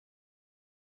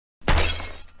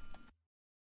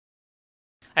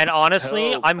And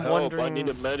honestly, Help, I'm help, wondering. I need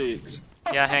a medic.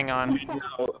 Yeah, hang on.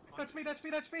 That's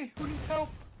me. Who needs help?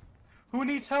 Who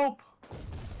needs help?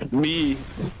 Me.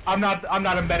 I'm not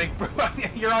a medic, bro.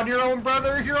 You're on your own,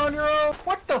 brother. You're on your own.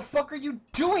 What the fuck are you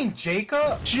doing,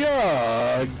 Jacob?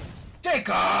 Jug.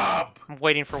 Jacob! I'm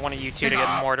waiting for one of you two to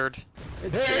get mortared.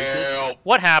 Help.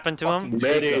 What happened to him?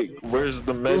 Medic. Where's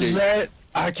the Is medic? that?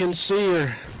 I can see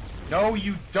her. No,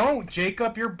 you don't,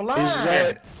 Jacob. You're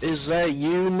blind. Is that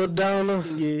you, Madonna?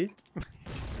 Yeah.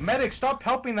 Medic, stop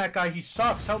helping that guy. He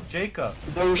sucks. Help Jacob.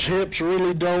 Those hips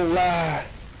really don't lie.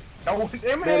 No,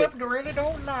 them hips really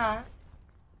don't lie.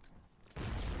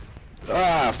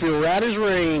 Ah, I feel right as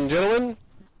rain, gentlemen.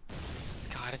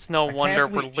 God, it's no I wonder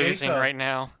can't we're believe losing Jacob. right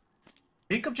now.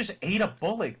 Jacob just ate a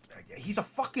bullet. He's a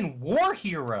fucking war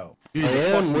hero. I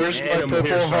am. Where's my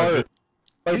purple heart?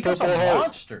 My Jacob's a purple heart.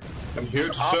 monster. I'm here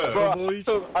to serve.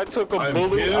 Bro, I took a I'm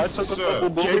bullet. here I to took a serve. couple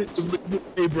bullets.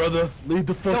 Hey, brother, lead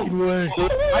the fucking way.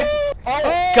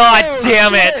 God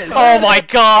damn it! Oh my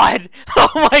god!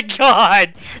 Oh my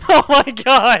god! Oh my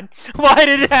god! Why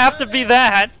did it have to be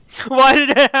that? Why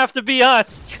did it have to be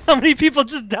us? How many people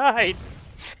just died?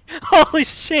 Holy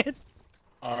shit!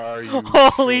 Are you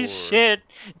Holy sure? shit!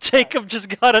 Jacob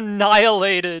just got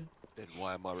annihilated. Then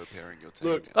why am I repairing your tank?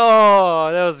 Look.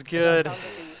 Oh, that was good.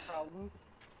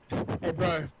 Hey,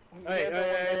 bro.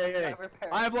 Hey.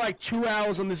 I have like 2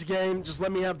 hours on this game. Just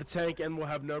let me have the tank and we'll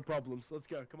have no problems. Let's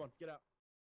go. Come on, get out.